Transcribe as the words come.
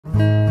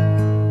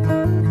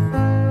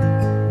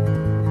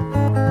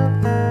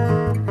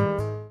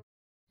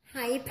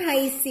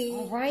Pisces.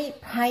 All right,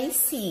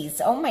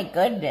 Pisces. Oh my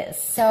goodness.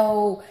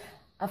 So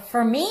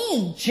for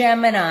me,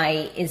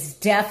 Gemini is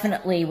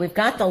definitely, we've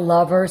got the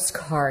Lovers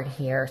card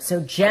here.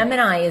 So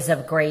Gemini is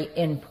of great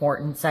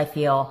importance, I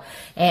feel.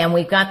 And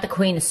we've got the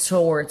Queen of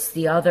Swords,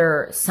 the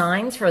other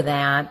signs for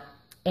that.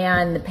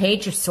 And the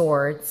Page of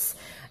Swords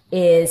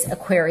is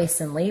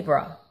Aquarius and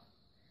Libra.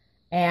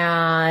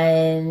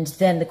 And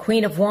then the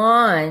Queen of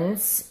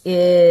Wands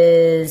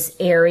is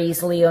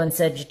Aries, Leo, and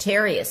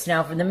Sagittarius.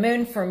 Now, for the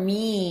moon, for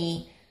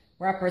me,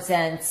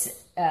 represents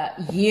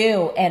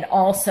you and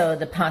also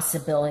the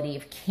possibility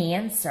of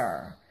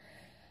Cancer.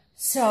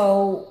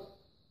 So,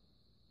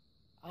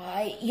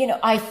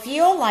 I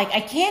feel like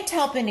I can't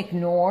help and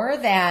ignore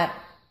that.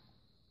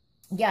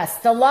 Yes,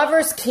 the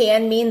Lovers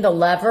can mean the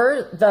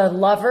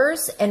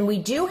lovers, and we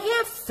do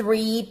have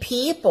 3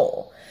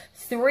 people,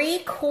 3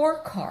 core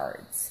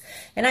cards.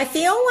 And I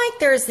feel like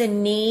there's a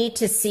need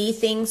to see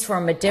things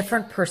from a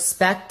different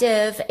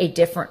perspective, a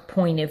different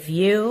point of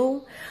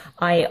view.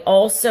 I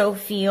also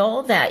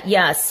feel that,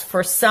 yes,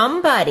 for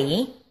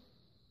somebody,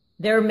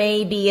 there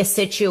may be a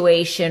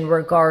situation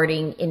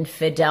regarding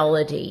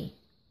infidelity,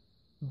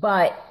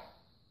 but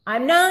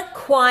I'm not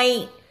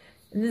quite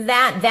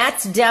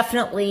that's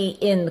definitely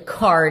in the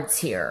cards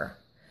here.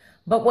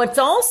 But what's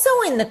also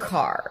in the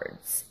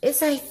cards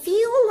is I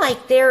feel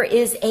like there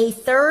is a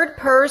third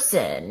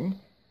person.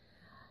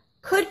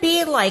 Could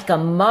be like a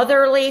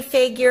motherly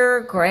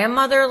figure,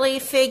 grandmotherly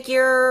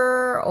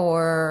figure,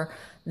 or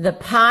the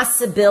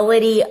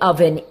possibility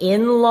of an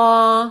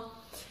in-law.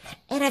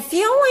 And I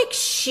feel like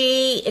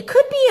it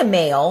could be a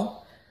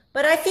male,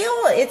 but I feel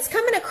it's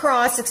coming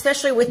across,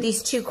 especially with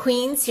these 2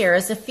 queens here,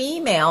 as a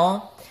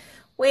female,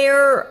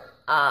 where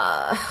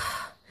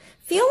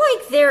feel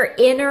like they're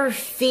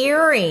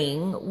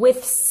interfering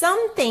with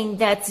something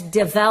that's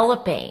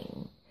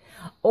developing,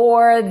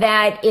 or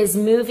that is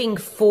moving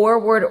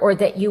forward, or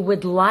that you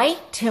would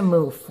like to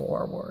move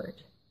forward.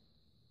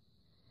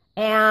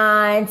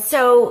 And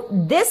so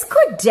this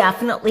could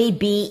definitely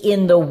be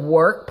in the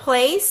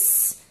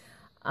workplace,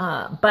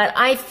 but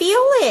I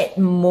feel it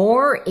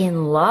more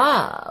in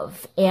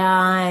love.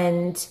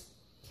 And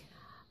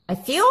I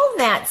feel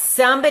that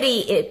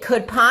it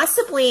could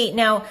possibly,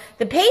 now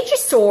the Page of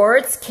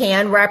Swords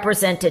can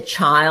represent a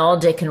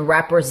child, it can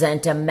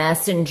represent a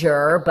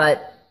messenger,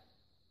 but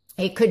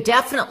it could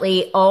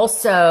definitely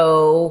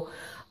also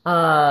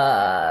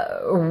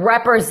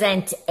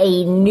represent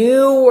a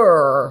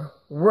newer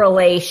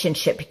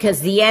relationship,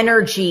 because the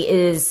energy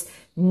is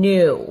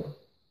new.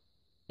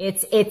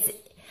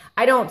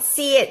 I don't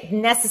see it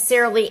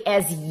necessarily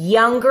as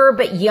younger,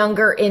 but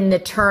younger in the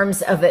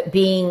terms of it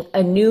being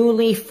a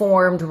newly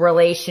formed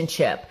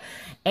relationship.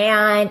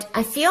 And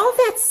I feel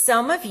that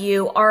some of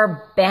you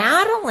are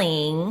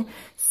battling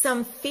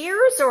some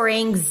fears or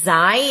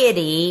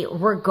anxiety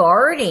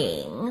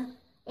regarding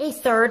a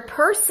third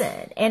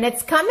person. And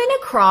it's coming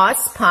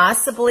across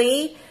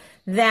possibly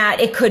that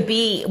it could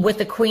be with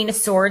the Queen of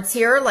Swords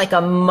here, like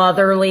a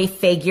motherly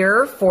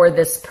figure for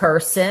this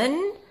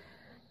person.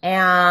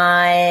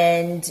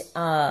 And,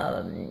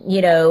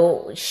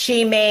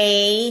 she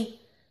may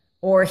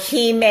or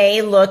he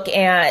may look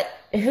at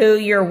who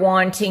you're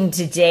wanting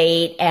to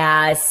date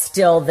as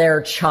still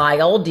their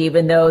child,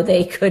 even though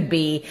they could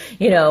be,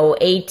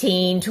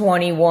 18,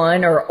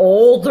 21 or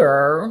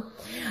older.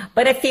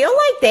 But I feel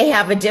like they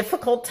have a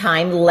difficult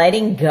time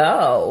letting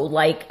go,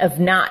 of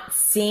not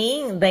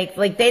seeing,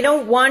 like they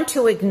don't want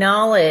to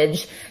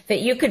acknowledge that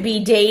you could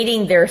be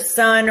dating their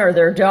son or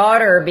their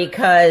daughter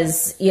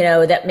because,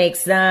 that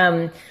makes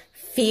them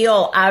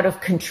feel out of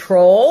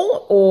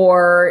control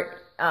or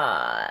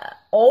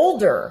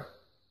older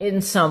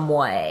in some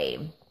way.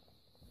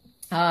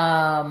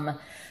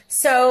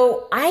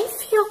 So I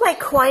feel like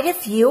quite a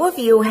few of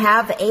you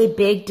have a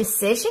big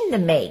decision to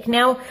make.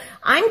 Now,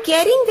 I'm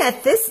getting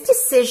that this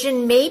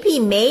decision may be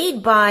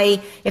made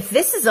by, if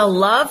this is a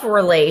love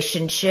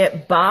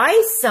relationship,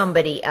 by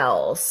somebody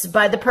else,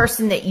 by the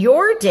person that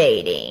you're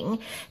dating,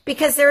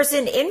 because there's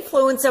an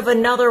influence of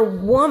another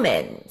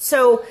woman.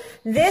 So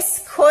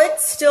this could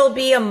still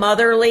be a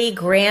motherly,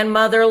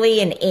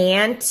 grandmotherly, and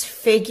aunt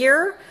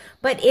figure,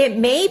 but it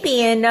may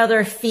be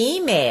another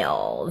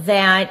female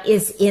that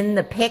is in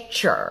the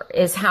picture,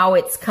 is how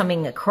it's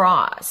coming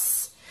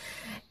across.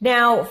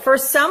 Now, for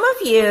some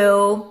of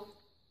you,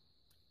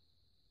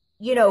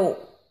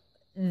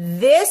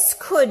 this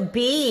could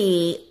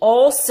be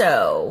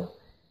also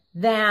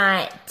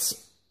that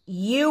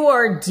you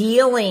are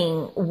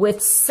dealing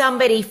with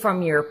somebody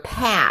from your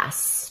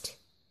past.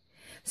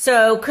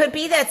 So could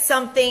be that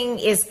something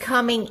is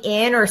coming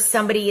in, or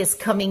somebody is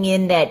coming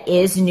in that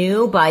is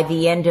new by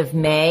the end of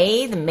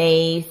May, the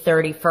May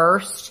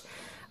 31st,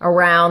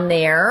 around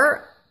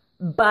there.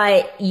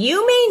 But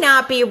you may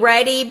not be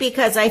ready,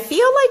 because I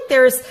feel like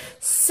there's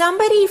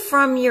somebody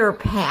from your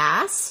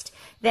past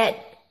that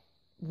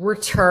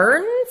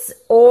returns,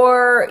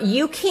 or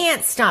you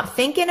can't stop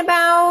thinking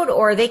about,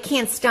 or they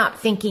can't stop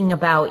thinking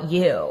about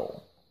you.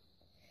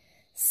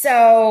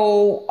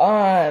 So,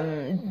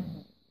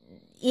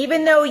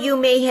 even though you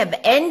may have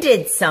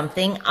ended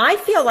something, I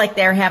feel like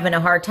they're having a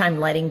hard time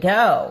letting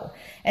go.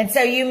 And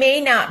so you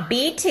may not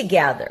be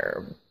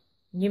together.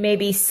 You may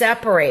be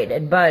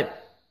separated, but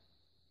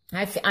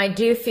I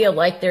do feel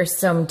like there's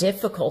some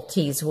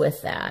difficulties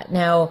with that.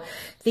 Now,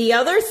 the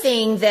other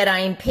thing that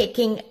I'm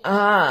picking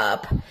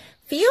up,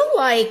 feel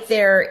like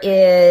there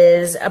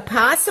is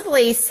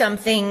possibly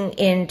something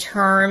in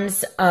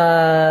terms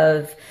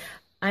of,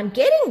 I'm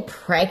getting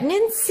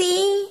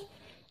pregnancy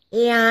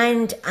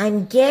and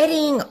I'm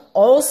getting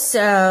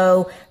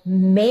also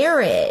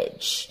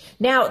marriage.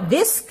 Now,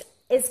 this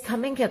is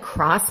coming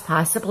across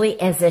possibly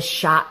as a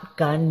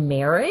shotgun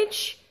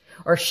marriage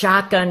or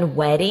shotgun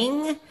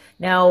wedding.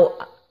 Now,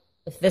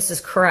 if this is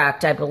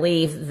correct, I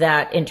believe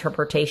that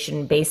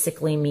interpretation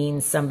basically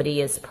means somebody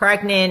is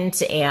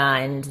pregnant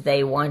and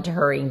they want to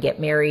hurry and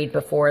get married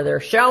before they're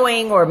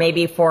showing, or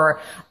maybe for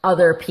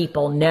other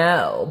people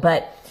know.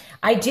 But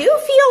I do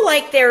feel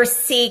like there's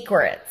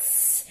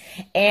secrets.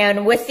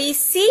 And with these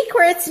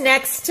secrets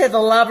next to the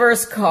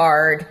Lover's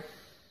card,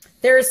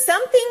 there's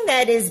something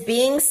that is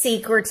being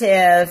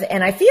secretive,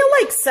 and I feel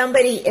like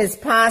somebody is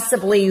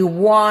possibly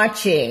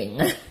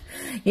watching.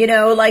 You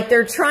know, like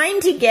they're trying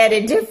to get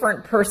a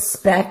different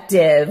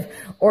perspective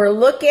or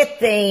look at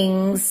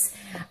things.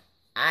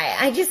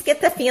 I just get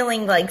the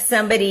feeling like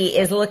somebody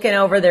is looking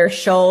over their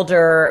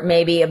shoulder,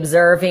 maybe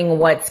observing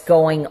what's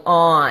going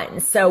on.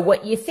 So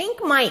what you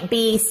think might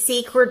be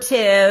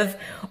secretive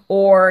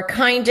or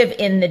kind of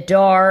in the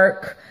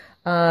dark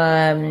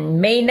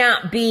may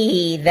not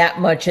be that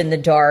much in the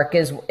dark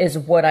is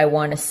what I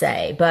want to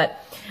say. But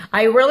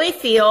I really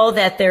feel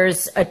that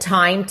there's a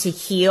time to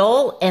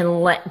heal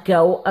and let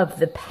go of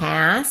the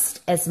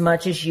past as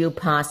much as you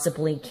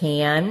possibly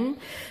can.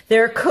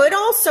 There could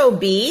also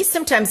be,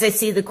 sometimes I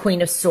see the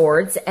Queen of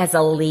Swords as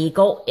a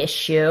legal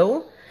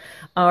issue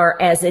or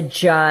as a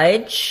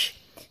judge.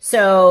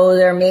 So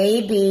there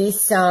may be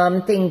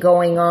something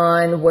going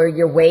on where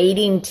you're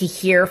waiting to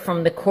hear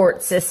from the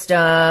court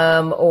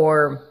system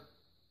or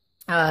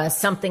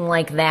something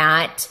like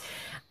that.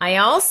 I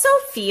also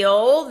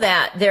feel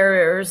that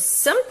there's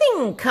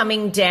something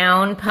coming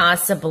down,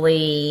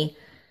 possibly.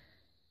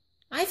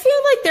 I feel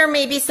like there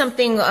may be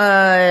something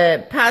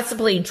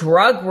possibly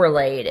drug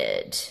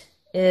related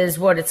is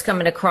what it's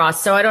coming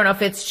across. So I don't know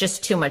if it's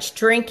just too much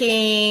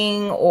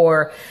drinking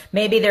or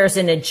maybe there's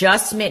an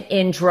adjustment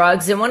in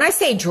drugs. And when I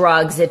say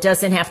drugs, it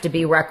doesn't have to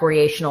be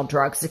recreational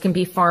drugs. It can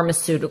be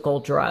pharmaceutical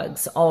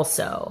drugs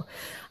also.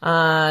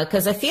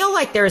 Because I feel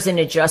like there's an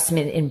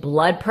adjustment in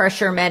blood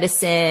pressure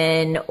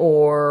medicine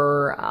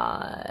or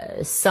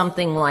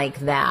something like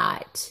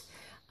that.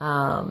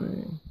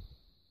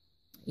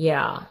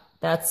 Yeah,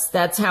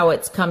 that's how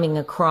it's coming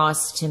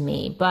across to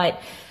me. But,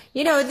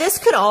 you know, this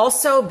could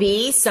also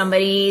be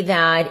somebody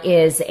that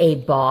is a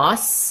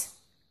boss.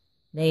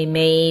 They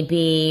may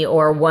be,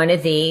 or one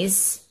of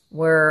these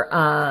where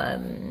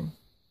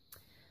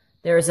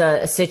there's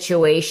a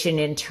situation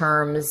in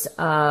terms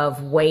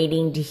of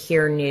waiting to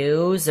hear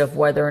news of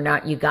whether or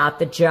not you got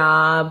the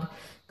job.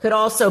 Could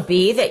also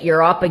be that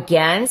you're up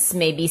against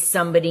maybe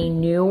somebody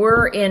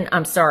newer in,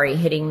 I'm sorry,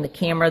 hitting the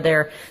camera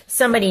there,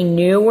 somebody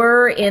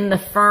newer in the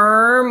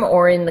firm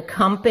or in the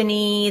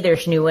company.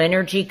 There's new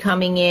energy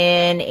coming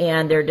in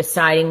and they're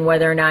deciding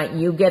whether or not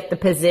you get the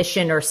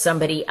position or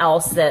somebody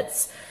else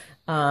that's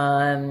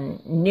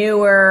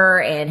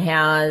newer and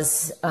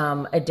has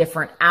a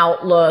different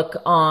outlook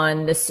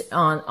on this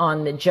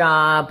on the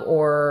job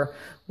or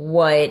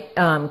what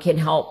can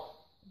help,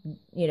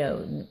 you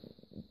know,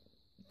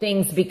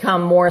 things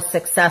become more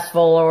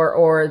successful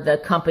or the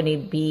company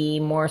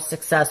be more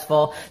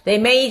successful. They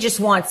may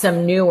just want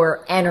some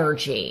newer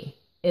energy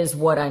is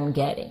what I'm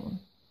getting.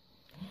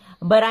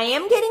 But I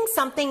am getting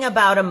something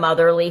about a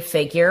motherly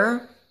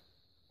figure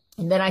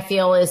that I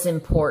feel is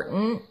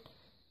important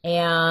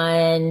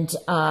and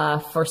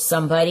for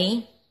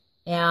somebody.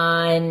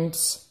 And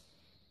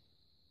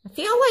I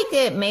feel like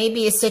it may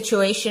be a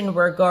situation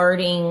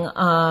regarding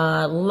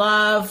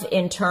love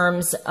in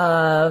terms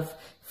of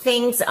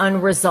things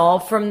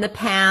unresolved from the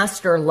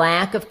past or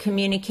lack of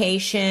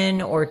communication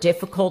or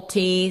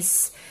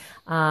difficulties,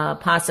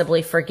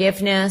 possibly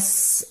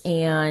forgiveness.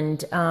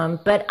 And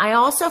but I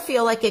also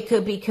feel like it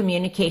could be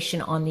communication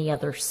on the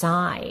other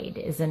side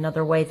is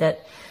another way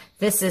that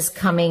this is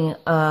coming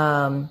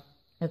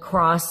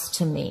across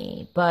to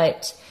me.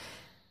 But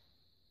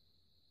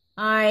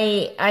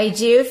I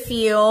do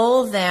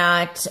feel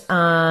that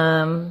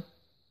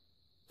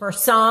for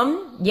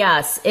some,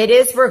 yes, it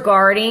is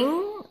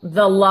regarding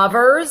the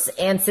Lovers,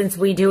 and since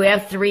we do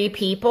have 3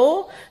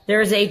 people,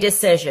 there's a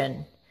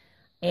decision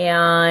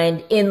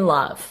and in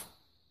love.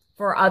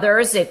 For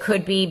others, it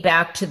could be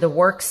back to the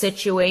work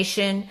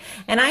situation.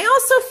 And I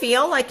also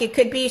feel like it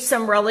could be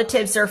some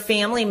relatives or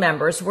family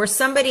members where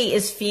somebody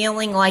is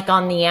feeling like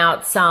on the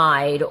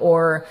outside,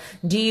 or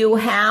do you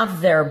have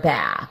their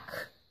back?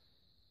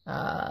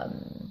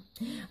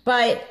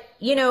 But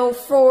you know,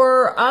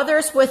 for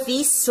others with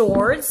these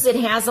swords, it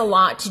has a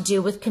lot to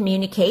do with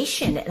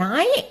communication. And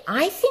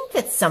I think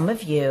that some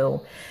of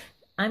you,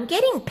 I'm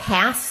getting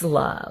past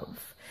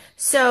love.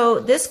 So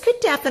this could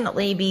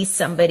definitely be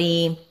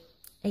somebody,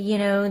 you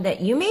know,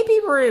 that you may be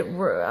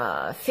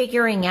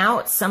figuring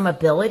out some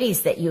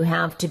abilities that you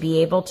have to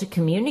be able to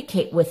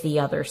communicate with the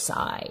other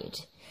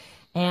side.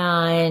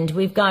 And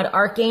we've got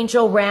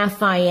Archangel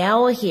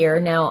Raphael here.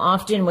 Now,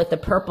 often with the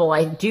purple,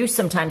 I do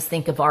sometimes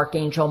think of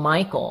Archangel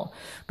Michael,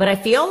 but I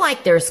feel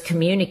like there's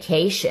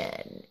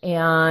communication.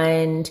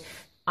 And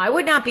I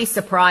would not be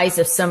surprised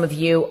if some of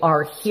you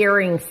are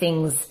hearing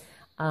things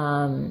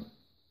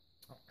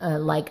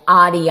like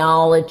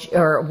audiology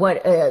or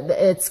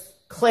it's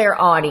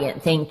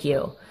clairaudient, thank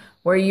you,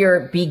 where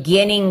you're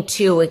beginning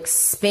to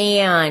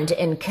expand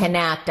and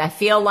connect. I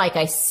feel like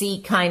I see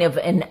kind of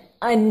an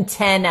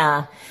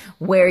antenna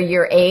where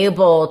you're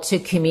able to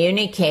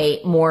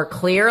communicate more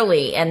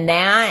clearly, and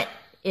that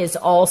is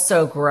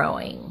also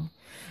growing.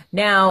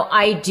 Now,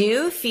 I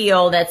do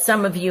feel that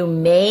some of you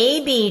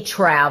may be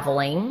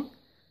traveling,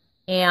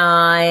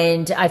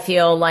 and I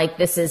feel like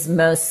this is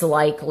most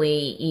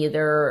likely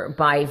either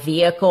by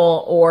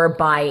vehicle or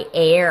by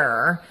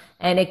air.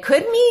 And it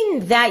could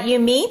mean that you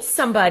meet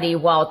somebody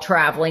while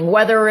traveling,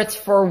 whether it's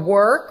for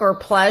work or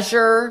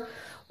pleasure,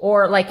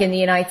 or like in the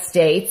United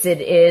States,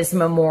 it is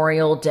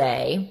Memorial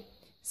Day.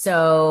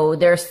 So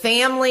there's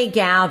family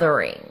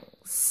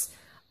gatherings,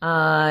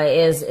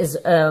 is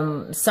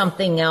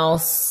something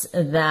else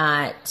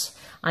that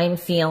I'm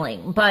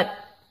feeling. But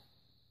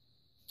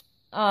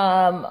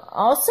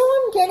also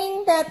I'm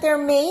getting that there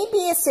may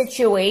be a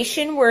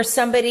situation where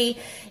somebody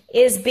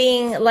is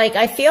being like,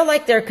 I feel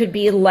like there could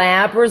be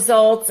lab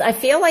results. I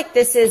feel like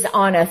this is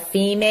on a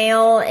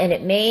female, and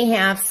it may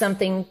have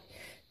something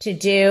to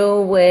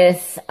do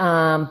with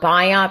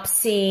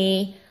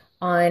biopsy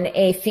on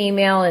a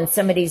female, and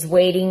somebody's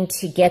waiting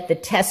to get the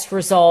test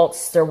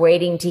results. They're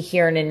waiting to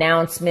hear an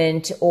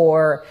announcement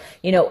or,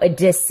 you know, a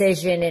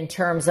decision in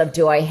terms of,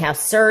 do I have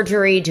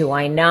surgery? Do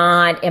I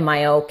not? Am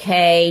I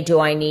okay? Do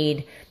I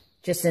need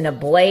just an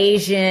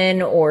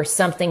ablation or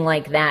something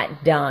like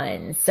that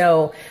done?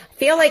 So I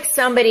feel like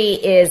somebody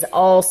is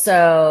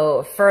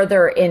also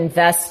further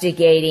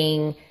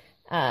investigating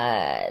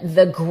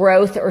the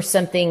growth or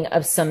something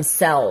of some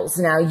cells.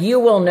 Now, you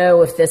will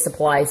know if this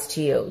applies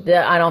to you.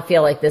 I don't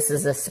feel like this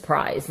is a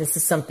surprise. This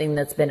is something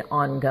that's been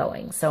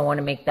ongoing. So I want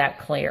to make that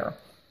clear.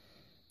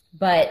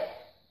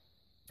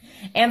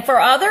 And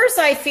for others,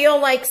 I feel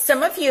like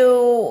some of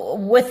you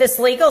with this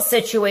legal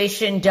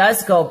situation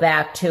does go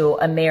back to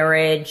a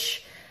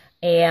marriage,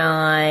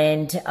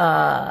 and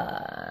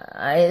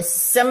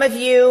some of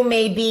you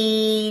may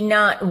be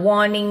not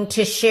wanting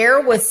to share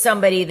with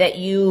somebody that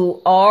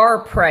you are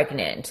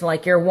pregnant,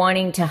 like you're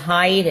wanting to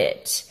hide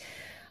it.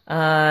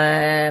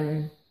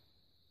 That's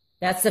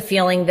the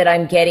feeling that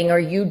I'm getting, or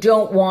you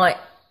don't want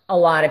a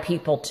lot of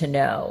people to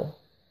know.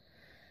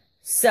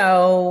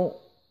 So,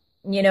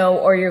 you know,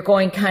 or you're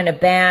going kind of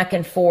back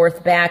and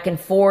forth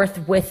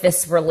with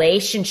this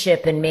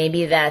relationship, and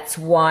maybe that's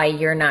why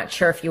you're not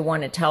sure if you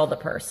want to tell the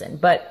person.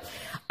 But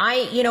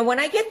you know, when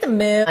I get the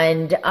moon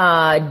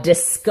and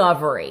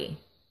discovery,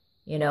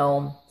 you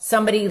know,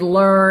 somebody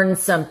learns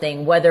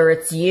something, whether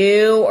it's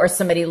you or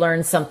somebody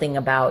learns something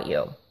about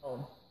you.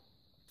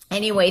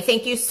 Anyway,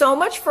 thank you so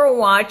much for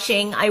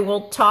watching. I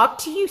will talk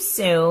to you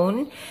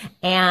soon,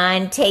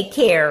 and take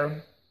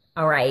care.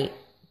 All right.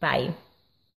 Bye.